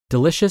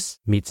Delicious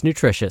meets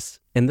nutritious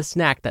in the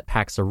snack that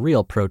packs a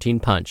real protein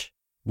punch.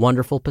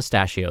 Wonderful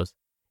Pistachios.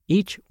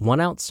 Each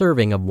 1-ounce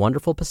serving of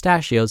Wonderful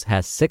Pistachios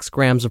has 6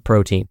 grams of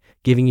protein,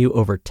 giving you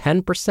over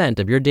 10%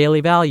 of your daily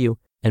value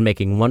and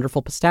making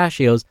Wonderful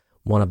Pistachios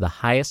one of the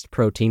highest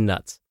protein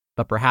nuts.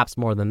 But perhaps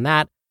more than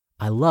that,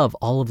 I love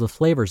all of the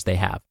flavors they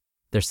have.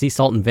 Their sea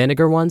salt and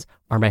vinegar ones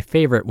are my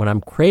favorite when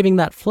I'm craving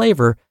that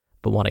flavor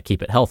but want to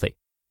keep it healthy.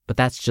 But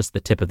that's just the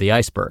tip of the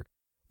iceberg.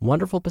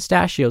 Wonderful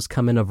Pistachios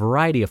come in a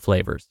variety of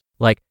flavors,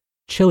 like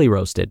chili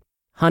roasted,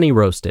 honey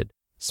roasted,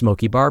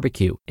 smoky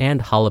barbecue,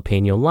 and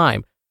jalapeno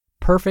lime,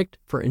 perfect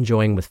for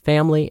enjoying with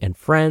family and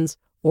friends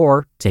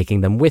or taking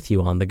them with you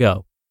on the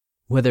go.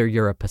 Whether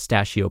you're a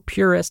pistachio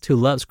purist who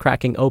loves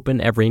cracking open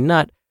every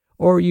nut,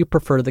 or you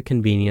prefer the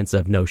convenience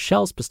of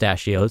no-shells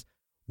pistachios,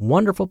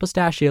 Wonderful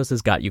Pistachios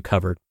has got you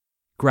covered.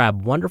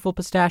 Grab Wonderful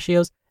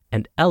Pistachios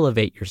and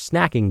elevate your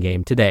snacking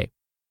game today.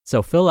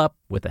 So fill up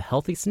with a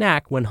healthy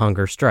snack when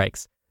hunger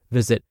strikes.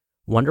 Visit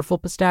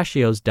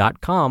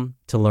wonderfulpistachios.com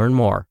to learn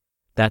more.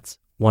 That's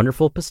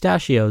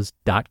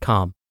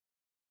wonderfulpistachios.com.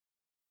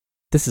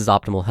 This is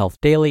Optimal Health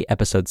Daily,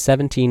 episode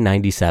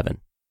 1797,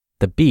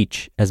 The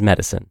Beach as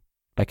Medicine,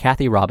 by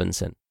Kathy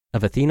Robinson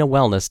of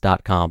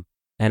AthenaWellness.com.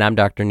 And I'm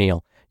Dr.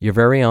 Neal, your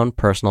very own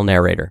personal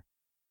narrator.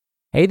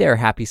 Hey there,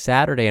 happy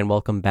Saturday, and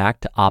welcome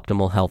back to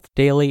Optimal Health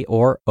Daily,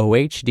 or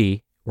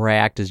OHD, where I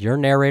act as your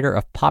narrator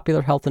of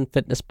popular health and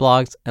fitness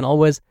blogs, and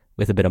always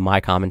with a bit of my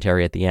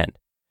commentary at the end.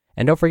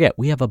 And don't forget,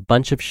 we have a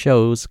bunch of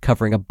shows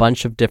covering a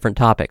bunch of different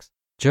topics.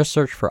 Just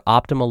search for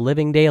Optimal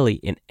Living Daily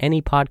in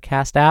any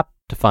podcast app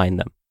to find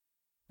them.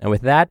 And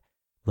with that,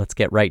 let's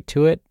get right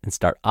to it and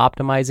start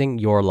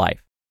optimizing your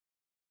life.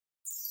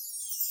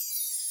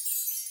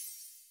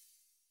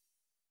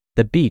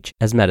 The Beach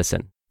as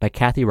Medicine, by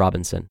Kathy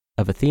Robinson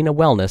of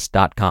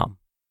AthenaWellness.com.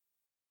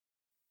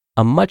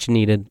 A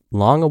much-needed,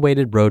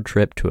 long-awaited road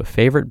trip to a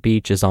favorite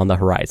beach is on the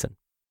horizon.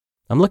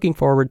 I'm looking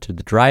forward to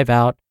the drive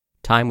out,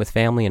 time with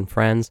family and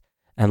friends,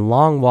 and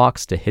long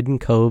walks to hidden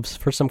coves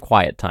for some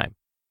quiet time.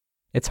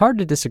 It's hard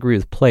to disagree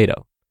with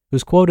Plato,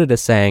 who's quoted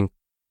as saying,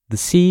 "The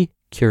sea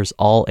cures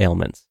all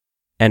ailments."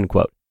 End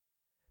quote.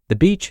 The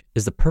beach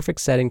is the perfect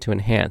setting to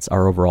enhance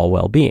our overall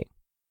well-being.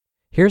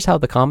 Here's how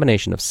the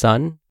combination of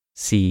sun,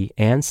 sea,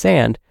 and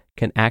sand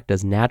can act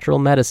as natural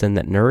medicine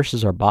that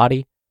nourishes our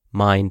body,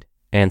 mind,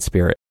 and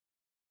spirit.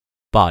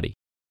 Body.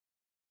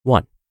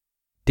 1.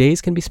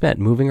 Days can be spent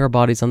moving our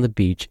bodies on the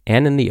beach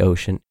and in the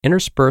ocean,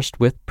 interspersed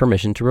with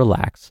permission to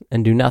relax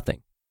and do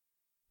nothing.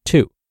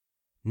 2.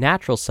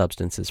 Natural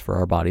substances for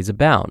our bodies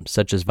abound,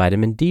 such as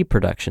vitamin D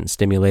production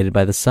stimulated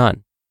by the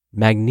sun,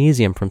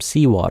 magnesium from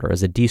seawater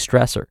as a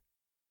de-stressor,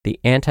 the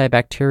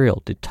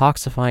antibacterial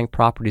detoxifying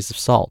properties of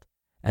salt,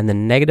 and the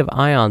negative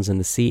ions in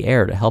the sea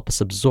air to help us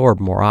absorb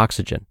more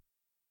oxygen.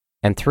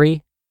 And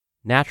 3.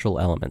 Natural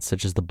elements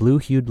such as the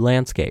blue-hued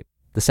landscape,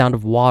 the sound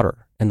of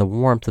water, and the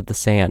warmth of the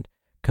sand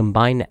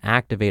combine to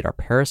activate our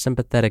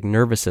parasympathetic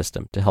nervous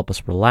system to help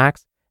us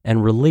relax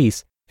and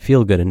release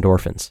feel-good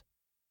endorphins.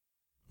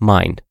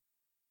 Mind.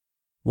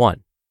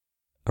 1.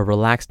 A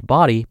relaxed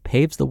body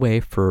paves the way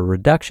for a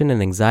reduction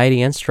in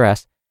anxiety and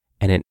stress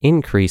and an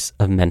increase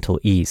of mental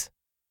ease.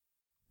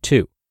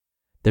 2.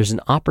 There's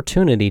an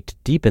opportunity to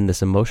deepen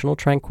this emotional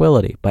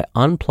tranquility by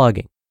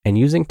unplugging and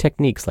using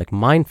techniques like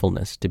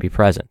mindfulness to be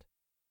present.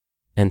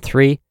 And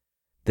 3.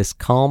 This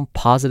calm,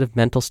 positive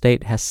mental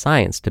state has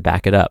science to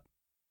back it up.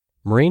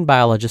 Marine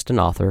biologist and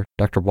author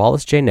Dr.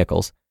 Wallace J.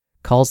 Nichols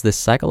calls this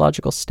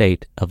psychological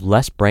state of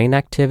less brain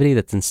activity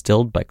that's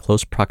instilled by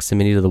close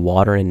proximity to the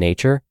water and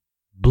nature,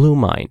 blue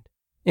mind,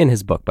 in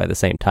his book by the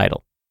same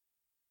title.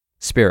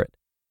 Spirit.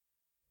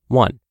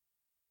 1.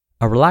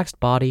 A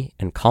relaxed body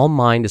and calm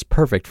mind is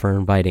perfect for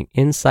inviting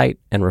insight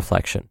and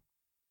reflection.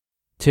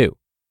 2.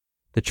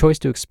 The choice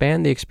to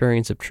expand the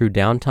experience of true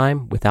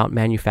downtime without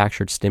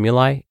manufactured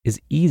stimuli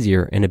is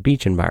easier in a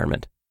beach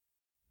environment.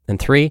 And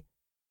 3.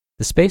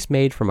 The space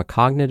made from a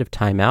cognitive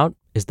timeout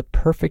is the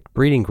perfect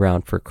breeding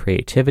ground for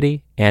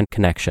creativity and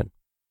connection.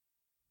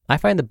 I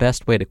find the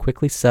best way to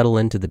quickly settle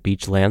into the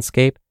beach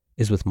landscape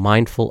is with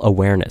mindful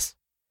awareness.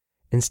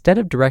 Instead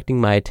of directing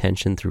my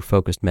attention through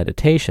focused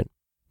meditation,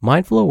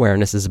 mindful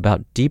awareness is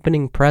about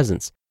deepening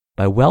presence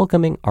by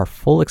welcoming our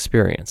full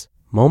experience,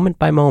 moment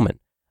by moment,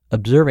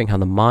 observing how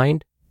the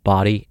mind,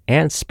 body,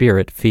 and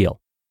spirit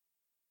feel.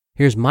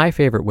 Here's my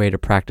favorite way to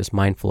practice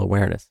mindful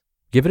awareness.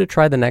 Give it a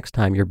try the next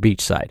time you're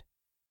beachside.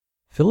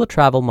 Fill a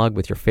travel mug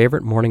with your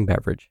favorite morning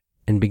beverage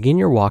and begin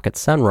your walk at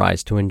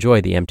sunrise to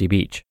enjoy the empty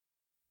beach.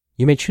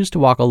 You may choose to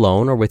walk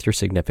alone or with your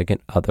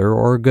significant other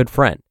or a good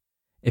friend.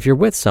 If you're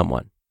with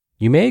someone,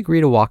 you may agree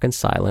to walk in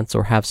silence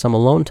or have some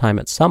alone time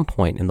at some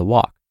point in the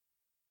walk.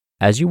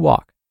 As you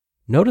walk,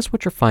 notice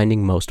what you're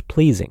finding most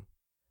pleasing.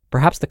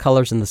 Perhaps the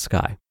colors in the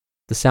sky,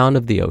 the sound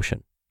of the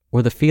ocean,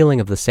 or the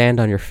feeling of the sand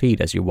on your feet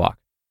as you walk.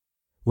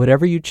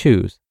 Whatever you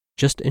choose,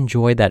 just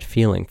enjoy that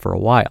feeling for a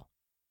while.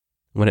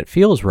 When it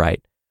feels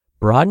right,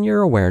 broaden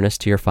your awareness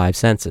to your 5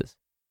 senses.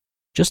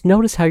 Just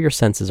notice how your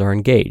senses are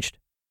engaged.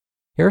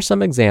 Here are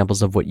some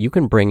examples of what you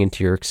can bring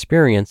into your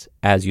experience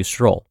as you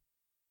stroll.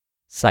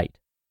 sight,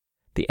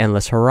 the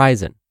endless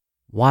horizon,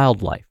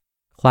 wildlife,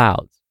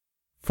 clouds,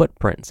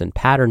 footprints and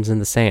patterns in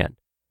the sand,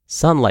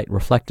 sunlight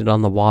reflected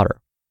on the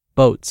water,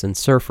 boats and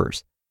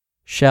surfers,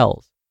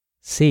 shells,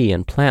 sea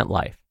and plant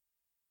life.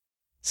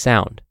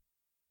 Sound,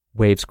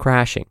 waves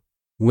crashing,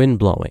 wind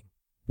blowing,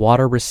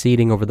 water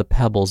receding over the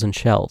pebbles and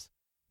shells,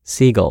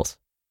 seagulls.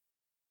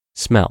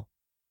 Smell,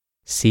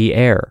 sea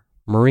air,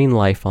 marine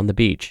life on the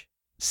beach,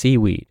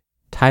 seaweed,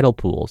 tidal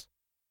pools.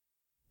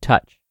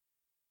 Touch,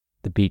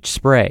 the beach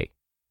spray,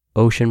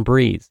 ocean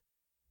breeze,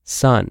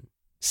 sun,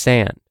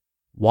 sand,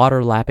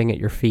 water lapping at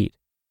your feet,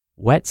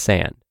 wet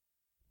sand,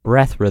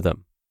 breath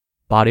rhythm,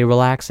 body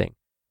relaxing,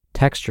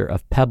 texture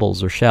of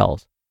pebbles or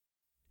shells.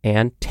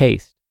 And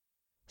taste,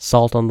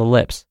 salt on the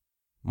lips,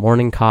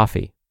 morning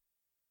coffee.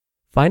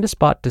 Find a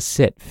spot to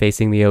sit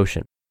facing the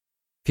ocean.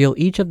 Feel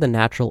each of the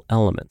natural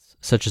elements,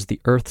 such as the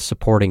earth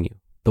supporting you,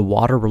 the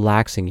water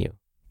relaxing you,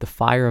 the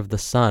fire of the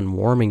sun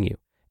warming you,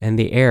 and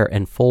the air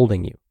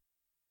enfolding you.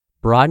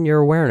 Broaden your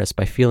awareness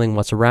by feeling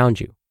what's around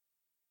you.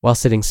 While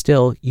sitting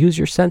still, use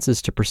your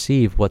senses to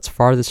perceive what's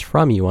farthest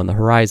from you on the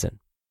horizon.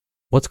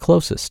 What's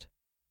closest?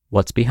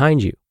 What's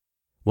behind you?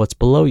 What's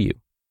below you?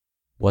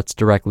 What's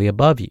directly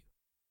above you?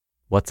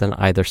 What's on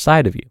either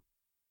side of you?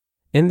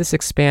 In this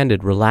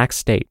expanded, relaxed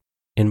state,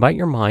 invite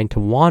your mind to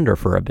wander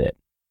for a bit.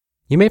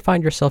 You may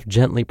find yourself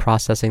gently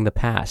processing the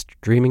past,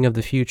 dreaming of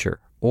the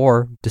future,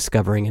 or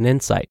discovering an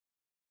insight.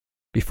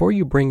 Before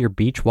you bring your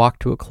beach walk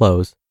to a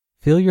close,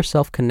 feel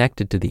yourself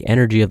connected to the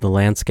energy of the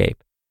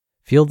landscape.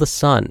 Feel the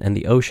sun and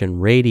the ocean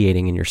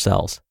radiating in your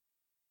cells.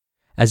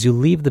 As you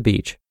leave the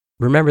beach,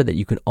 remember that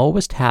you can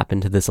always tap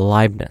into this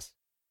aliveness.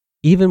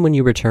 Even when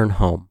you return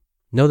home,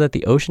 know that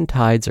the ocean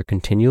tides are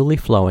continually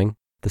flowing,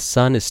 the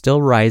sun is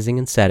still rising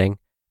and setting,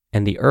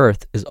 and the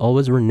earth is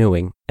always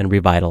renewing and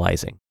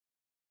revitalizing.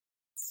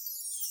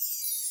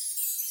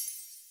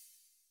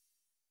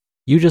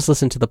 You just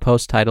listened to the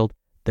post titled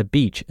The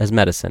Beach as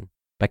Medicine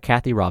by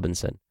Kathy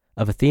Robinson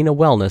of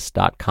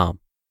AthenaWellness.com.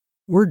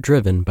 We're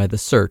driven by the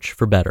search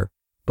for better,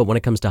 but when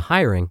it comes to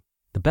hiring,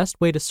 the best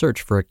way to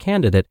search for a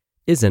candidate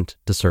isn't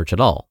to search at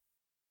all.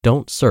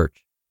 Don't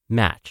search,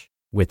 match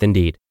with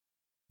Indeed.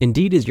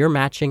 Indeed is your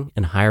matching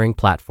and hiring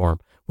platform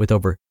with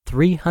over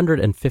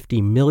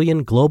 350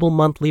 million global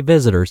monthly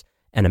visitors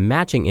and a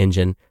matching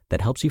engine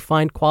that helps you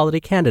find quality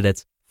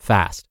candidates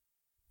fast.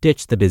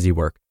 Ditch the busy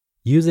work.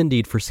 Use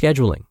Indeed for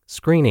scheduling,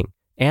 screening,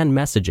 and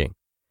messaging.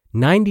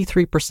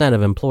 93%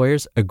 of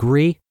employers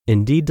agree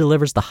Indeed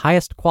delivers the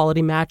highest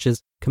quality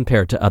matches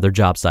compared to other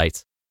job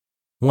sites.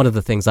 One of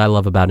the things I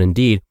love about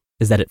Indeed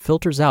is that it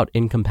filters out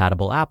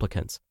incompatible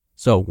applicants.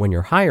 So when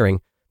you're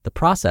hiring, the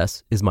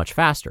process is much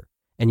faster,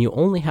 and you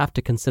only have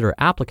to consider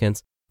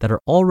applicants that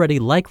are already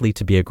likely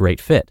to be a great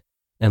fit.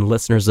 And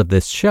listeners of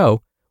this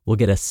show will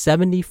get a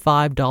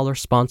 $75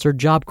 sponsored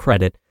job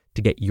credit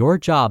to get your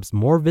jobs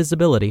more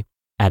visibility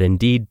at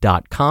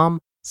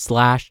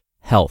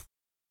Indeed.com/health.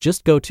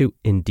 Just go to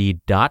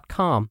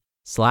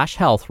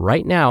Indeed.com/health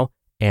right now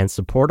and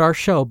support our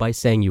show by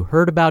saying you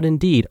heard about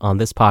Indeed on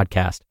this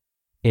podcast.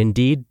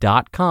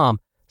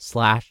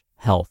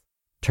 Indeed.com/health.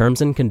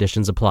 Terms and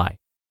conditions apply.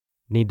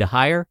 Need to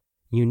hire?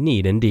 You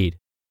need Indeed.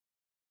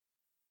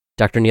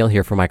 Dr. Neil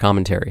here for my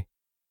commentary.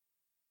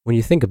 When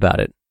you think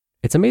about it,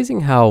 it's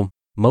amazing how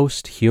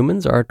most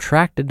humans are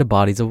attracted to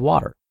bodies of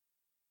water.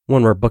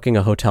 When we're booking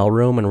a hotel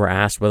room and we're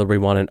asked whether we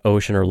want an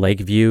ocean or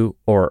lake view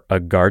or a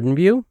garden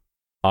view,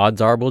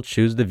 odds are we'll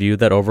choose the view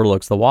that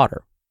overlooks the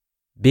water.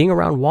 Being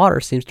around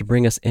water seems to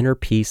bring us inner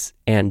peace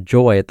and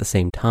joy at the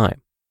same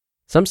time.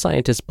 Some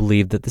scientists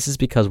believe that this is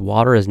because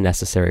water is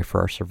necessary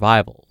for our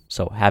survival,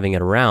 so having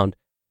it around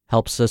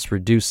helps us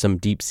reduce some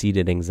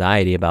deep-seated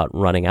anxiety about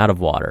running out of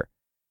water.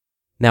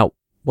 Now,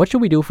 what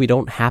should we do if we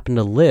don't happen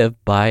to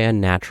live by a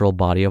natural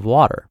body of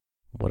water?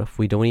 What if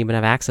we don't even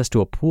have access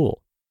to a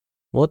pool?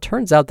 Well, it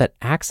turns out that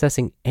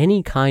accessing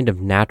any kind of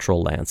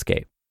natural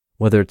landscape,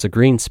 whether it's a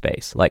green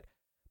space like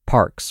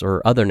parks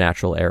or other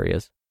natural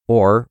areas,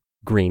 or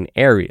green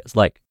areas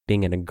like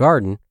being in a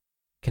garden,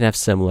 can have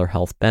similar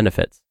health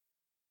benefits.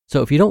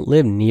 So if you don't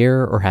live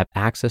near or have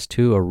access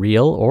to a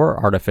real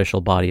or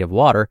artificial body of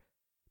water,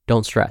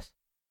 don't stress.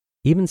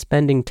 Even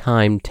spending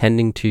time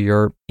tending to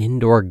your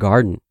indoor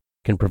garden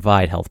can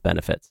provide health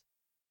benefits.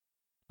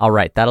 All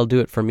right, that'll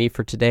do it for me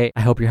for today.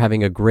 I hope you're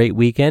having a great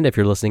weekend. If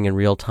you're listening in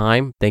real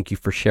time, thank you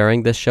for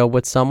sharing this show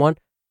with someone.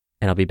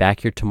 And I'll be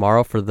back here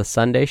tomorrow for the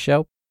Sunday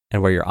show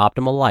and where your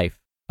optimal life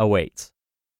awaits.